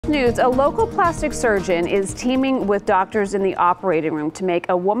news, a local plastic surgeon is teaming with doctors in the operating room to make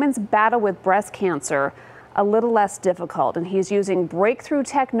a woman's battle with breast cancer a little less difficult. And he's using breakthrough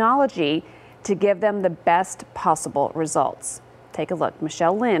technology to give them the best possible results. Take a look.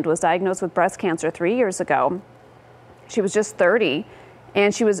 Michelle Lind was diagnosed with breast cancer 3 years ago. She was just 30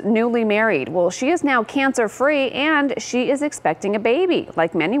 and she was newly married. Well, she is now cancer-free and she is expecting a baby.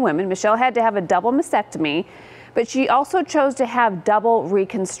 Like many women, Michelle had to have a double mastectomy, but she also chose to have double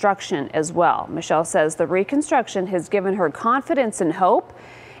reconstruction as well. Michelle says the reconstruction has given her confidence and hope,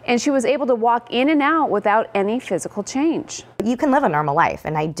 and she was able to walk in and out without any physical change. You can live a normal life,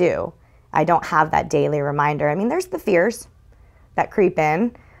 and I do. I don't have that daily reminder. I mean, there's the fears that creep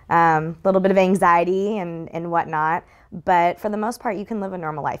in, a little bit of anxiety and whatnot, but for the most part, you can live a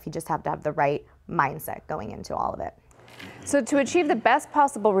normal life. You just have to have the right mindset going into all of it. So to achieve the best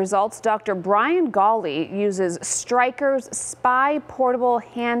possible results, Dr. Brian Gawley uses Stryker's SPY portable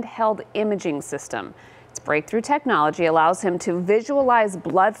handheld imaging system. Its breakthrough technology allows him to visualize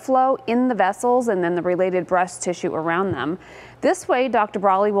blood flow in the vessels and then the related breast tissue around them. This way, Dr.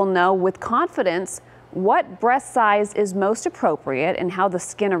 Brawley will know with confidence what breast size is most appropriate and how the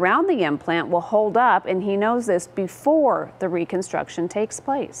skin around the implant will hold up, and he knows this before the reconstruction takes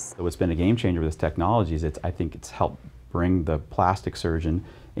place. What's been a game changer with this technology is I think it's helped bring the plastic surgeon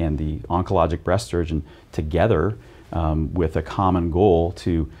and the oncologic breast surgeon together with a common goal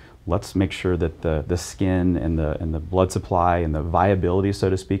to let's make sure that the skin and the blood supply and the viability, so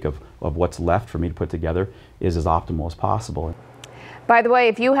to speak, of what's left for me to put together is as optimal as possible. By the way,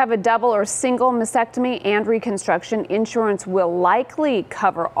 if you have a double or single mastectomy and reconstruction, insurance will likely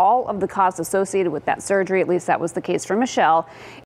cover all of the costs associated with that surgery. At least that was the case for Michelle.